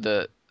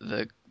the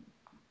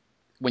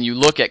when you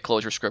look at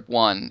ClojureScript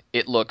 1,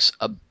 it looks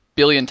a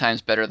billion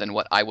times better than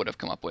what I would have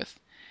come up with.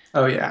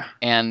 Oh, yeah.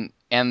 And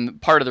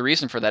part of the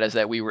reason for that is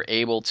that we were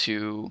able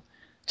to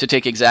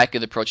take exactly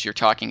the approach you're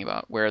talking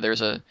about, where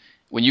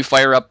when you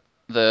fire up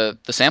the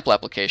sample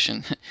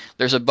application,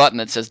 there's a button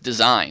that says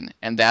design,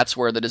 and that's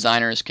where the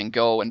designers can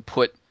go and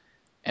put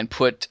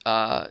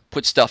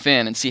stuff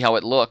in and see how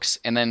it looks,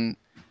 and then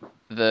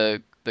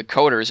the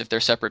coders, if they're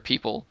separate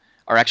people,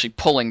 are actually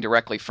pulling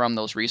directly from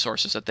those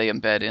resources that they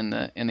embed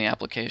in the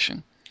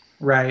application.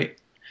 Right.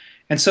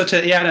 And so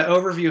to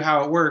overview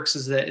how it works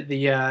is that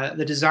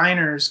the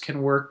designers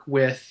can work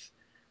with,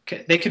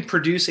 they can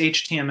produce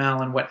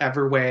HTML in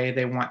whatever way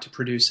they want to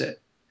produce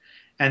it.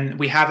 And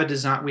we have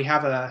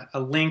a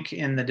link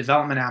in the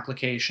development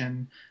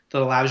application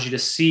that allows you to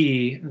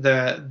see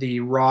the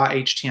raw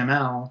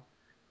HTML,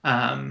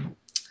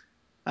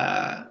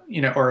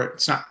 or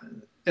it's not,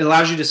 it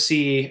allows you to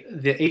see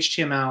the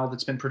HTML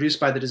that's been produced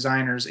by the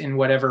designers in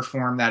whatever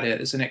form that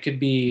is. And it could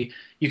be,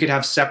 you could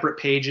have separate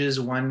pages,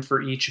 one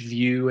for each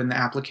view in the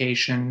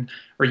application,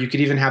 or you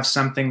could even have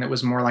something that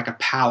was more like a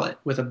palette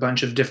with a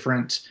bunch of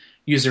different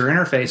user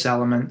interface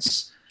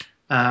elements,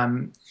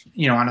 um,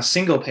 on a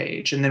single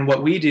page. And then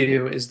what we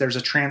do is there's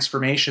a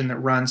transformation that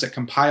runs at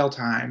compile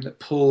time that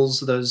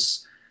pulls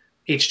those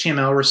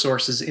HTML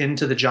resources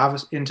into the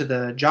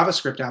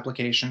JavaScript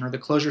application or the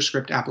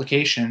ClojureScript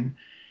application,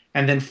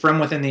 and then from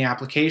within the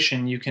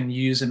application you can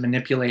use and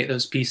manipulate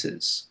those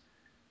pieces.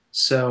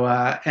 So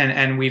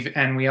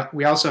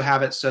we also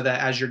have it so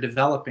that as you're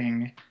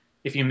developing,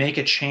 if you make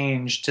a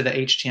change to the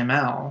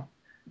HTML,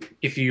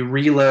 if you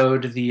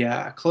reload the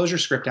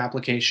ClojureScript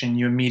application,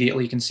 you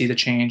immediately can see the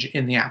change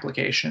in the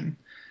application.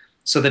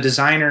 So the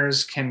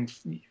designers can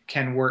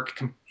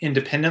work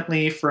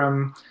independently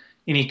from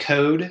any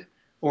code,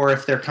 or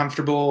if they're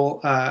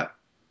comfortable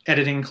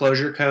editing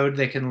Clojure code,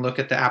 they can look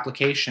at the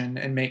application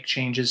and make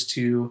changes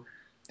to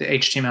the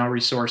HTML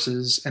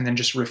resources and then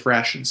just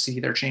refresh and see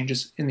their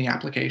changes in the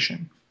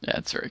application. Yeah,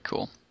 that's very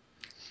cool.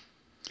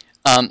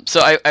 So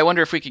I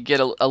wonder if we could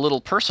get a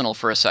little personal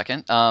for a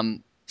second.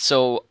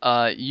 So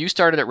you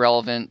started at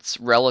Relevance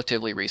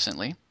relatively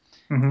recently.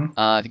 Mm-hmm.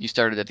 I think you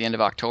started at the end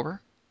of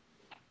October.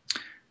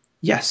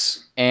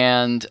 Yes.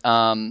 And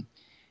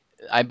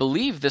I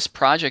believe this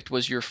project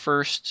was your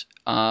first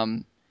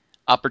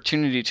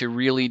opportunity to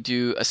really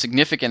do a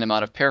significant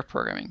amount of pair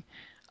programming.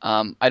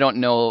 I don't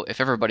know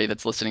if everybody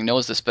that's listening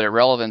knows this, but at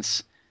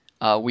Relevance,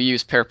 we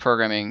use pair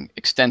programming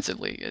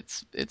extensively.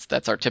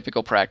 That's our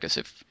typical practice.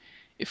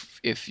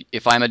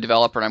 If I'm a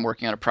developer and I'm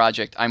working on a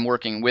project, I'm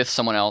working with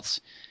someone else,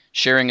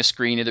 sharing a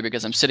screen either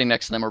because I'm sitting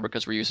next to them or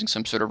because we're using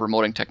some sort of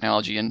remoting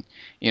technology and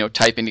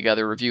typing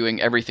together,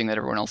 reviewing everything that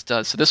everyone else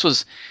does. So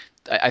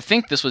I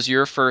think this was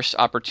your first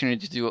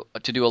opportunity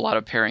to do a lot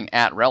of pairing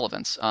at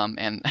Relevance,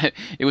 and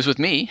it was with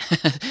me.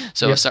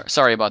 So Yep.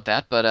 sorry about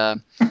that, but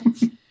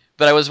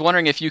I was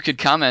wondering if you could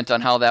comment on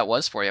how that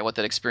was for you, what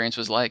that experience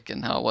was like,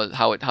 and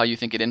how you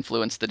think it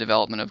influenced the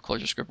development of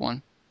ClojureScript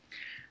One.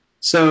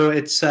 So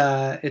it's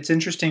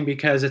interesting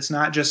because it's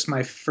not just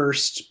my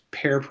first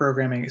pair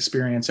programming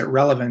experience at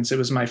Relevance. It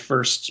was my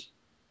first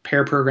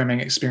pair programming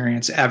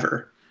experience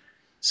ever.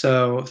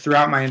 So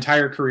throughout my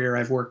entire career,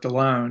 I've worked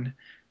alone,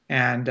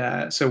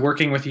 and so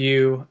working with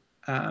you,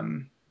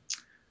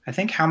 I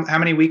think how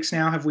many weeks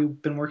now have we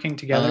been working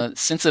together?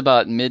 Since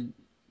about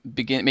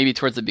maybe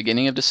towards the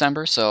beginning of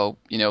December, so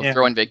Yeah,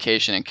 throw in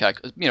vacation and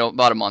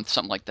about a month,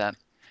 something like that.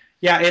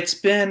 yeah. It's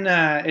been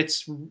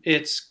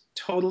it's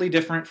totally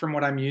different from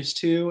what I'm used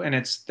to, and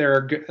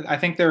I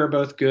think there are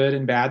both good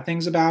and bad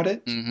things about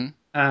it.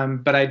 Hmm.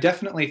 But I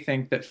definitely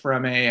think that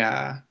from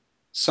a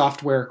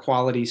software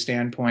quality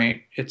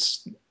standpoint,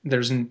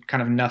 there's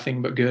kind of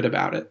nothing but good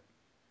about it.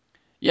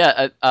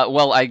 Yeah,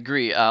 well, I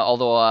agree.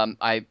 Although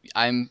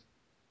I'm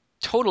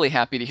totally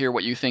happy to hear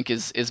what you think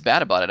is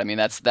bad about it. I mean,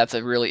 that's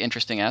a really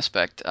interesting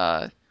aspect.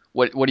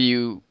 What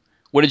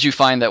did you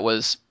find that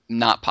was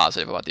not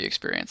positive about the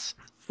experience?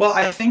 Well,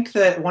 I think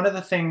that one of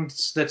the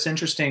things that's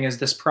interesting is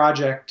this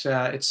project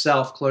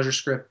itself,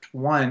 ClojureScript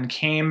One,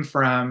 came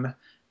from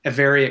a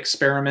very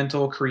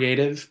experimental,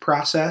 creative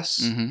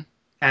process, Hmm.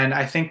 and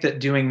I think that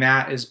doing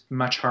that is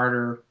much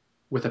harder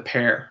with a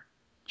pair,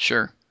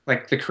 Sure.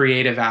 like the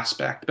creative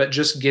aspect. But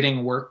just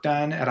getting work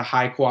done at a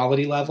high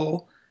quality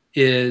level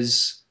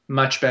is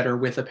much better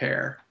with a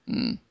pair.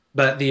 Mm.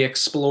 But the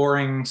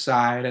exploring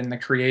side and the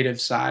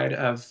creative side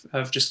of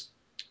just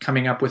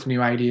coming up with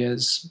new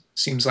ideas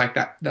seems like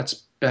that's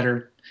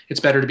better. It's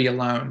better to be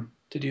alone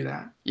to do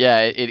that. Yeah,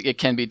 it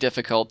can be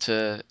difficult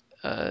to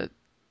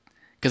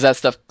because that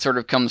stuff sort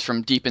of comes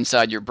from deep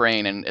inside your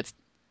brain, and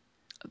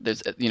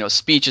there's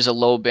speech is a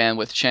low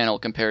bandwidth channel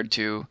compared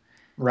to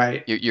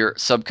Right. your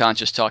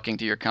subconscious talking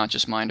to your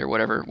conscious mind or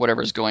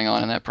whatever's going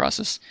on in that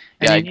process.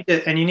 And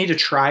Yeah, you need to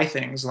try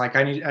things. Like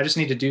I just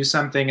need to do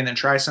something and then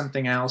try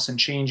something else and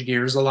change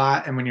gears a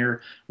lot. And when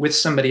you're with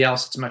somebody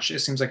else, it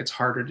seems like it's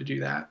harder to do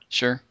that.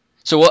 sure.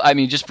 So what I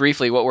mean, just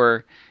briefly, what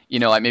were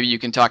maybe you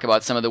can talk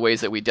about some of the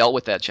ways that we dealt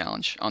with that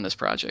challenge on this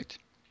project.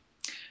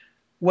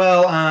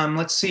 Well,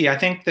 let's see. I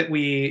think that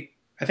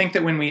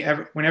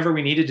whenever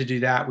we needed to do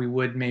that, we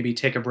would maybe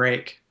take a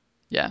break,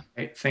 Yeah.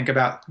 right?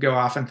 Go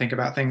off and think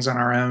about things on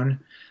our own.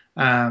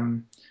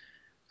 Um,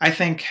 I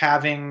think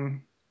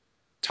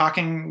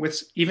talking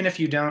with, even if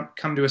you don't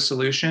come to a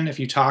solution, if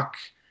you talk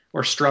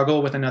or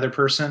struggle with another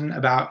person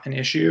about an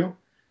issue,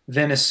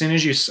 then as soon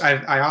as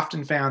I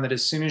often found that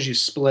as soon as you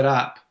split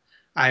up,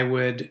 I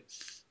would,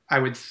 I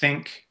would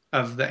think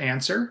of the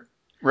answer.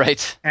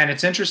 Right. And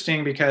it's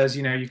interesting because,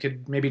 you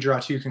could maybe draw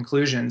two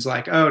conclusions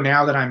like, oh,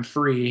 now that I'm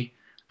free,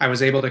 I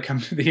was able to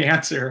come to the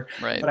answer.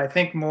 Right. But I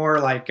think more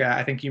like,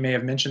 I think you may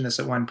have mentioned this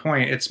at one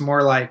point. It's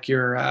more like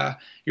you're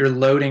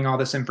loading all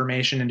this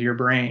information into your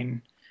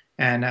brain,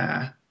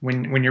 and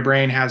when your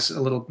brain has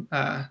a little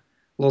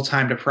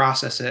time to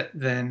process it,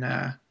 then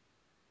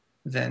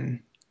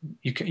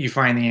you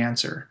find the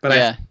answer. But I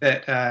Yeah. think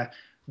that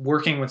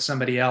working with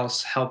somebody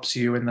else helps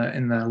you in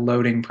the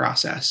loading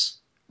process.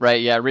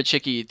 Right, yeah. Rich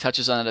Hickey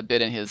touches on it a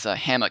bit in his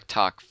hammock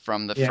talk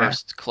from the Yeah,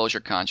 first Closure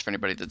Conch. For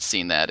anybody that's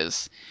seen that,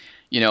 is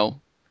you know,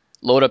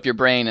 load up your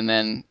brain and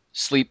then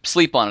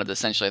sleep on it.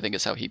 Essentially, I think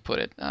is how he put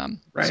it. So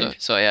right.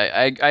 so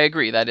I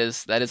agree. That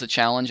is a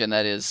challenge, and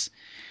that is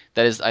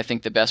I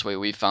think the best way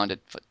we've found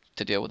it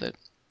to deal with it.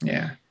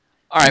 Yeah.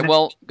 All right, And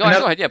well, go ahead. Go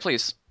another ahead. Yeah,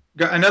 please.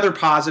 another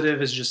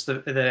positive is just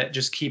that it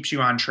just keeps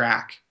you on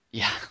track.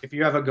 Yeah, If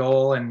you have a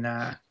goal and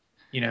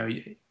you know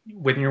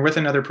when you're with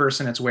another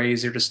person, it's way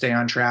easier to stay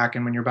on track,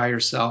 and when you're by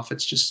yourself,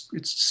 it's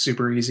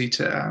super easy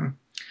to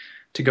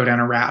go down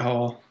a rat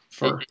hole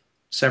for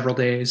several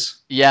days.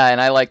 yeah, and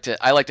I like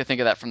to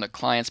think of that from the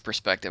client's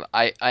perspective.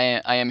 I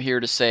am here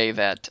to say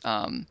that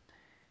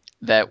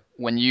that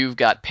when you've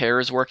got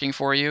pairs working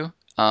for you,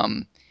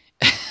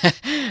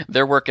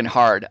 they're working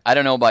hard. I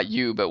don't know about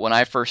you, but when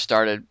I first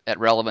started at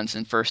Relevance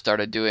and first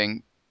started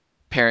doing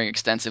pairing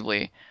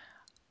extensively,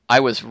 I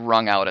was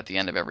wrung out at the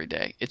end of every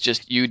day. It's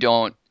just you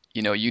don't,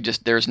 you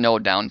just there's no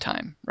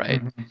downtime,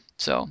 right? Mm-hmm.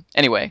 So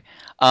anyway,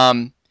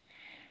 um,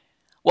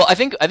 well, I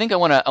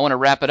want to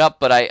wrap it up,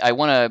 but I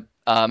want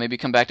to maybe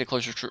come back to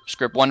Closure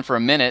Script One for a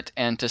minute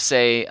and to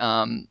say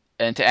and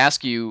to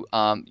ask you,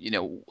 uh,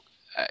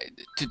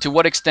 to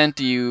what extent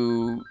do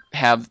you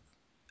have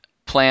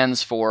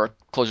plans for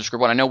Closure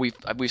Script One? I know we've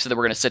said that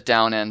we're going to sit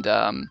down and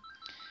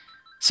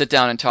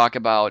talk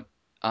about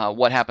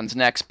what happens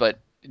next, but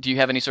do you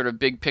have any sort of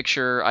big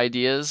picture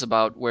ideas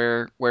about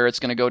where it's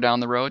going to go down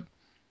the road?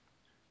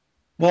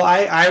 Well,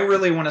 I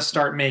really want to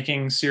start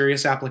making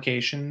serious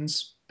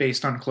applications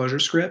based on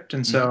ClojureScript,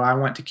 and Hmm. so I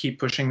want to keep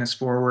pushing this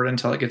forward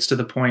until it gets to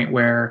the point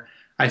where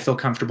I feel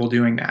comfortable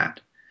doing that.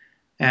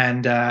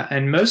 And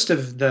most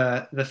of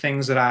the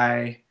things that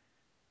I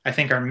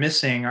think are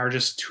missing are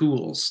just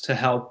tools to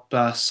help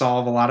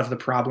solve a lot of the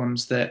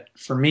problems that,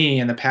 for me,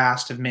 in the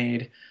past have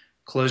made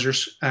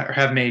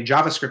have made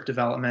JavaScript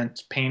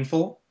development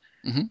painful.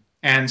 Hmm.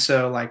 And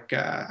so, like,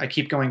 I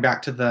keep going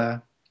back to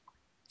the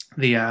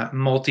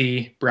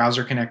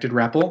multi-browser connected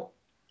REPL,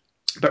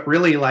 but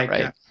really, like,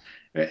 Right.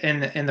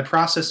 in the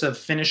process of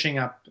finishing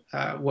up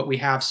what we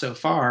have so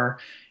far,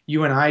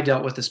 you and I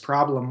dealt with this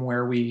problem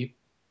where we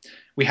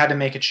had to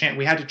make a change.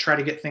 We had to try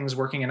to get things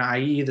working in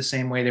IE the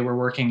same way they were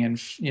working in,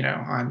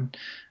 on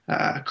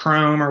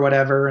Chrome or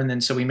whatever. And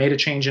then so we made a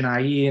change in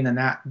IE, and then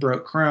that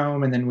broke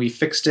Chrome, and then we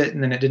fixed it,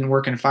 and then it didn't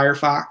work in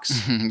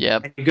Firefox.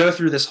 Yep. And you go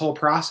through this whole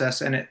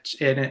process, and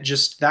it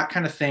just that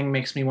kind of thing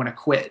makes me want to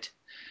quit.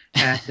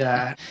 And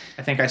I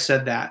think I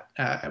said that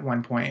at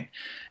one point.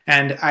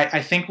 And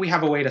I think we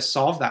have a way to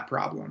solve that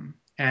problem.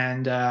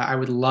 And I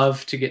would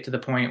love to get to the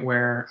point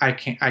where I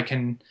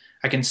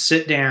can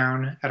sit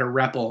down at a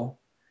REPL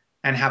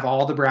and have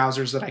all the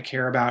browsers that I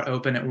care about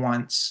open at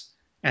once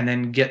and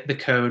then get the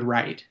code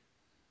right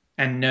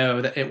and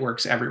know that it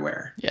works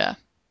everywhere. Yeah.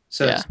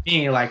 So Yeah. to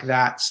me, like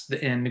that's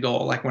the end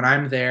goal. Like when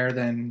I'm there,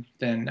 then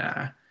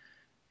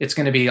it's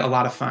going to be a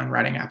lot of fun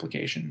writing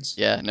applications.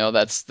 Yeah, no,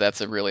 that's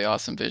a really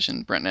awesome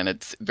vision, Brenton, and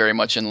it's very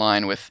much in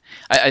line with.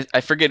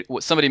 I forget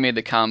what somebody made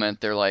the comment.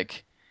 They're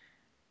like,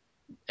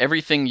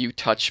 everything you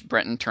touch,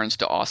 Brenton, turns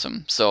to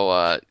awesome. So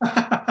I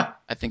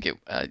think it,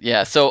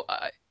 yeah. So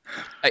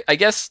I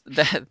guess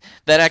that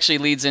actually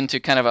leads into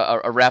kind of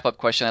a wrap up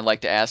question I'd like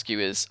to ask you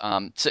is,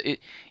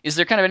 is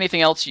there kind of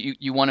anything else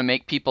you want to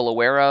make people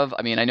aware of?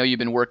 I mean, I know you've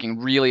been working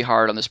really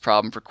hard on this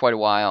problem for quite a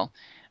while.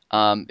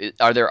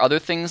 Are there other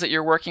things that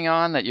you're working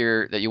on that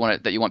you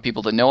want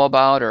people to know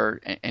about, or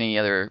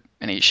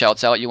any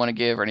shouts out you want to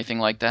give, or anything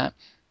like that?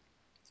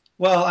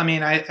 Well, I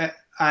mean, I'm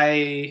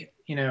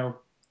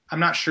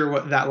not sure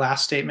what that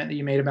last statement that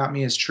you made about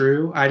me is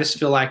true. I just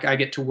feel like I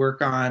get to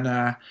work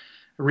on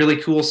really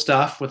cool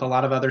stuff with a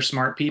lot of other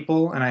smart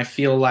people, and I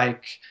feel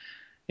like,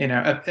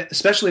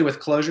 especially with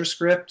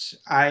ClojureScript,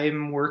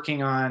 I'm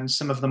working on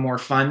some of the more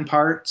fun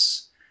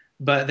parts,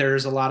 but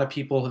there's a lot of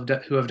people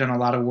who have done a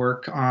lot of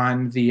work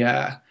on the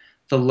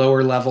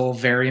lower level,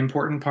 very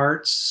important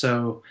parts.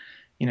 So,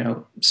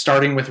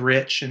 starting with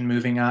Rich and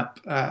moving up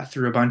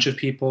through a bunch of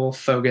people,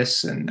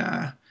 Fogus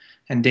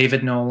and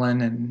David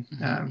Nolan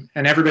Hmm.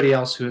 and everybody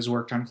else who has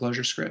worked on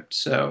ClojureScript.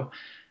 So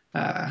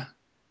uh,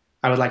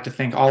 I would like to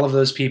thank all of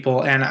those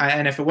people.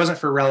 And if it wasn't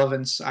for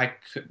Relevance, I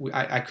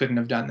couldn't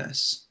have done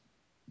this.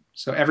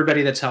 So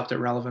everybody that's helped at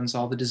Relevance,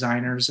 all the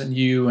designers and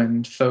you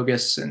and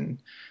Fogus and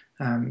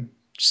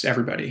just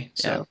everybody.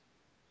 Yeah. So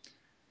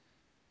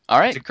All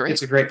it's right,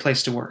 great. a great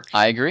place to work.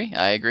 I agree.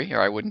 I agree, or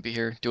I wouldn't be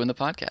here doing the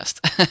podcast.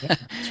 Yeah.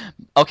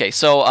 Okay,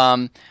 so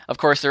of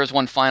course, there is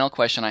one final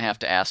question I have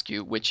to ask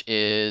you, which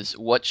is,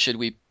 what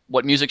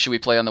music should we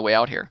play on the way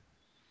out here?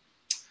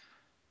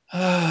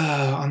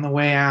 On the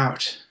way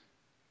out.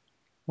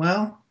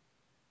 Well,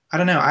 I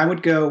don't know. I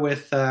would go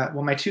with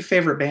my two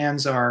favorite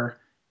bands are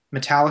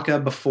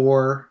Metallica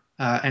before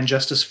and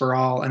Justice for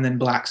All, and then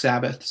Black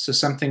Sabbath. So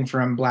something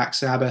from Black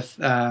Sabbath,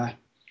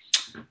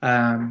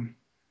 um,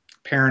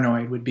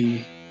 Paranoid would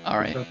be All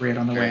right, appropriate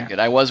on the way very out. good.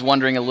 I was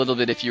wondering a little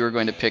bit if you were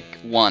going to pick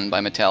one by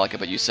Metallica,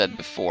 but you said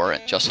before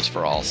Justice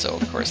for All, so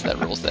of course that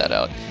rules that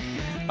out.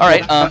 All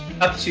right.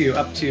 Up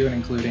to and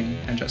including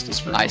And Justice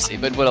for All. I see,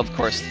 but of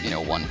course,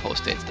 one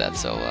post dates that.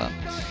 So,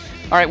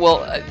 all right.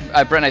 Well,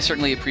 Brent, I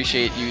certainly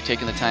appreciate you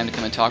taking the time to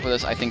come and talk with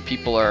us. I think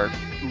people are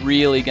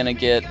really going to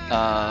get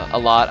a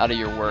lot out of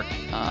your work,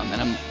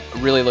 and I'm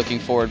really looking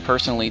forward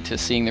personally to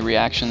seeing the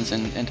reactions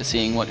and to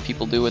seeing what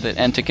people do with it,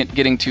 and to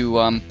getting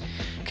to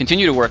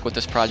continue to work with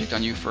this project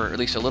on you for at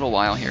least a little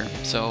while here.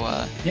 So,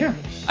 yeah,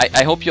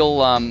 I hope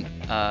you'll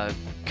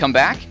come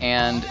back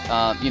and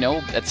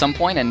at some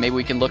point, and maybe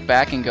we can look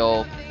back and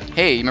go,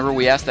 hey, remember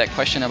we asked that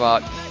question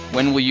about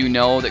when will you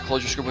know that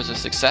ClojureScript was a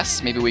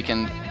success? Maybe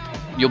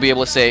you'll be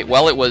able to say,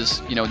 well, it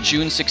was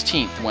June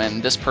 16th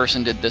when this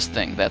person did this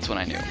thing. That's when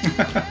I knew.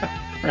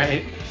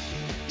 Right.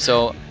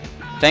 So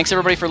thanks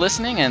everybody for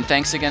listening, and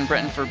thanks again,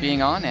 Brenton, for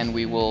being on, and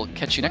we will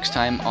catch you next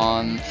time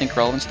on Think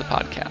Relevance, the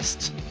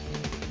podcast.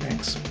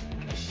 Thanks.